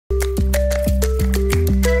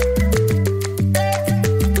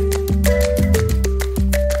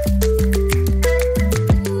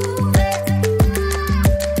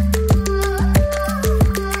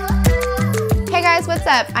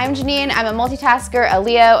up? I'm Janine. I'm a multitasker, a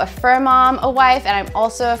Leo, a fur mom, a wife, and I'm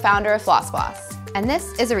also a founder of Floss Gloss. And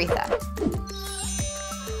this is Aretha.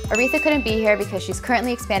 Aretha couldn't be here because she's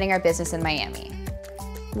currently expanding our business in Miami.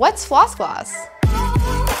 What's Floss Gloss?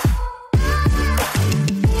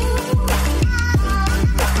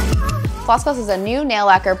 Floss Gloss is a new nail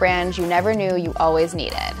lacquer brand you never knew you always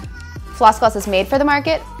needed. Floss Gloss is made for the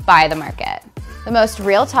market, by the market. The most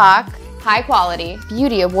real talk, high quality,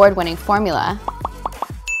 beauty award-winning formula.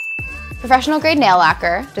 Professional grade nail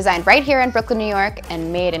lacquer, designed right here in Brooklyn, New York,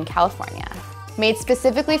 and made in California. Made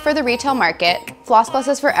specifically for the retail market, Floss Gloss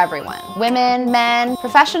is for everyone. Women, men,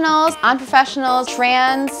 professionals, unprofessionals,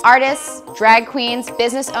 trans, artists, drag queens,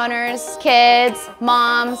 business owners, kids,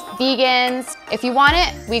 moms, vegans. If you want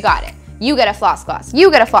it, we got it. You get a Floss Gloss,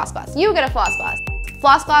 you get a Floss Gloss, you get a Floss Gloss.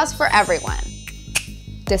 Floss Gloss for everyone.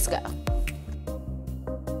 Disco.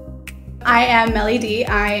 I am Melly D.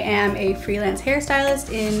 I am a freelance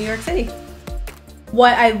hairstylist in New York City.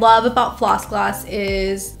 What I love about Floss Gloss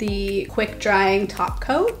is the quick drying top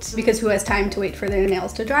coat, because who has time to wait for their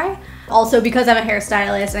nails to dry? Also because I'm a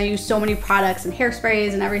hairstylist and I use so many products and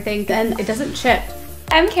hairsprays and everything, then it doesn't chip.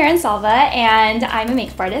 I'm Karen Salva and I'm a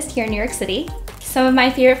makeup artist here in New York City. Some of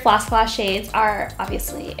my favorite Floss Gloss shades are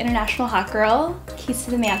obviously International Hot Girl, Keys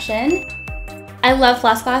to the Mansion. I love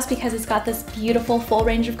Floss Gloss because it's got this beautiful full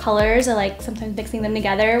range of colors. I like sometimes mixing them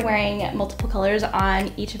together, wearing multiple colors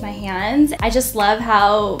on each of my hands. I just love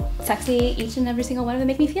how sexy each and every single one of them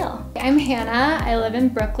make me feel. I'm Hannah. I live in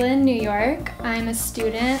Brooklyn, New York. I'm a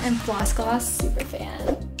student and Floss Gloss super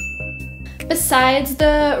fan. Besides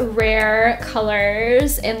the rare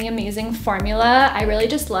colors and the amazing formula, I really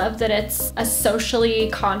just love that it's a socially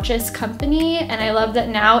conscious company, and I love that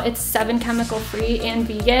now it's 7 chemical free and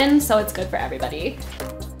vegan, so it's good for everybody.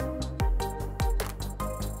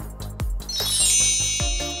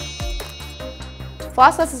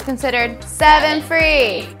 Floss Gloss is considered 7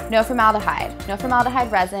 free. No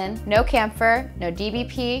formaldehyde resin, no camphor, no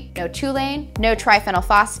DBP, no toluene, no triphenyl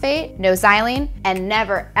phosphate, no xylene, and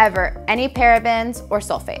never ever any parabens or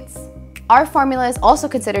sulfates. Our formula is also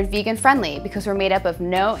considered vegan friendly because we're made up of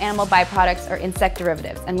no animal byproducts or insect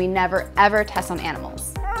derivatives, and we never ever test on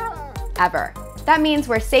animals. Ever. That means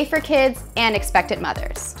we're safe for kids and expectant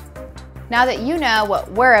mothers. Now that you know what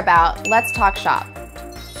we're about, let's talk shop.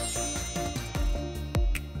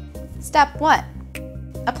 Step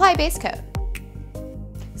 1, apply base coat.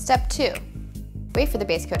 Step 2, wait for the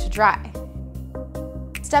base coat to dry.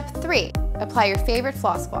 Step 3, apply your favorite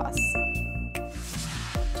Floss Gloss.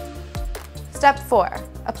 Step 4,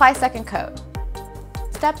 apply second coat.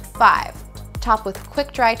 Step 5, top with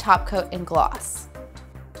quick dry top coat and gloss.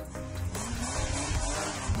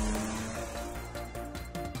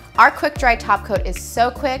 Our quick dry top coat is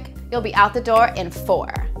so quick, you'll be out the door in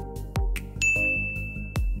 4.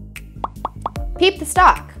 Peep the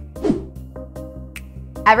stock.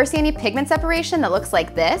 Ever see any pigment separation that looks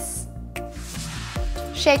like this?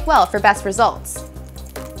 Shake well for best results.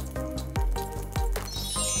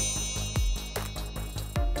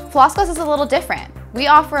 Floss Gloss is a little different. We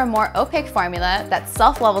offer a more opaque formula that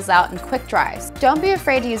self-levels out and quick dries. Don't be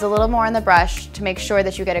afraid to use a little more on the brush to make sure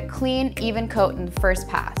that you get a clean, even coat in the first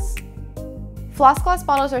pass. Floss Gloss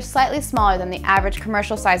bottles are slightly smaller than the average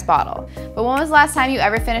commercial size bottle, but when was the last time you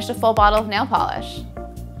ever finished a full bottle of nail polish?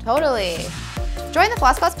 Totally. Join the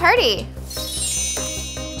Floss Gloss party.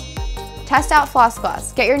 Test out Floss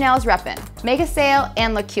Gloss, get your nails reppin', make a sale,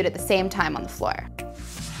 and look cute at the same time on the floor.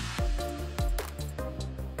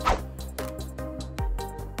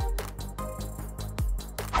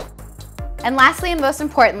 And lastly and most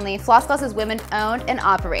importantly, Floss Gloss is women owned and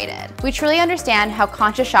operated. We truly understand how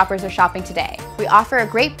conscious shoppers are shopping today. We offer a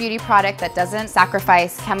great beauty product that doesn't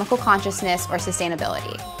sacrifice chemical consciousness or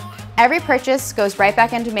sustainability. Every purchase goes right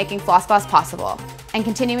back into making Floss Gloss possible and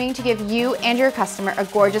continuing to give you and your customer a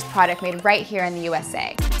gorgeous product made right here in the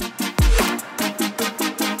USA.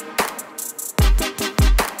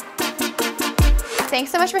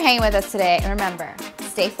 Thanks so much for hanging with us today, and remember,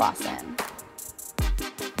 stay flossin'.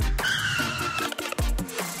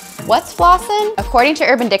 What's flossin'? According to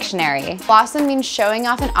Urban Dictionary, flossin' means showing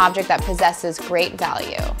off an object that possesses great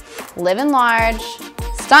value. Living large,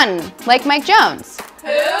 stuntin', like Mike Jones.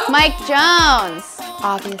 Who? Mike Jones,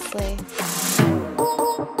 obviously.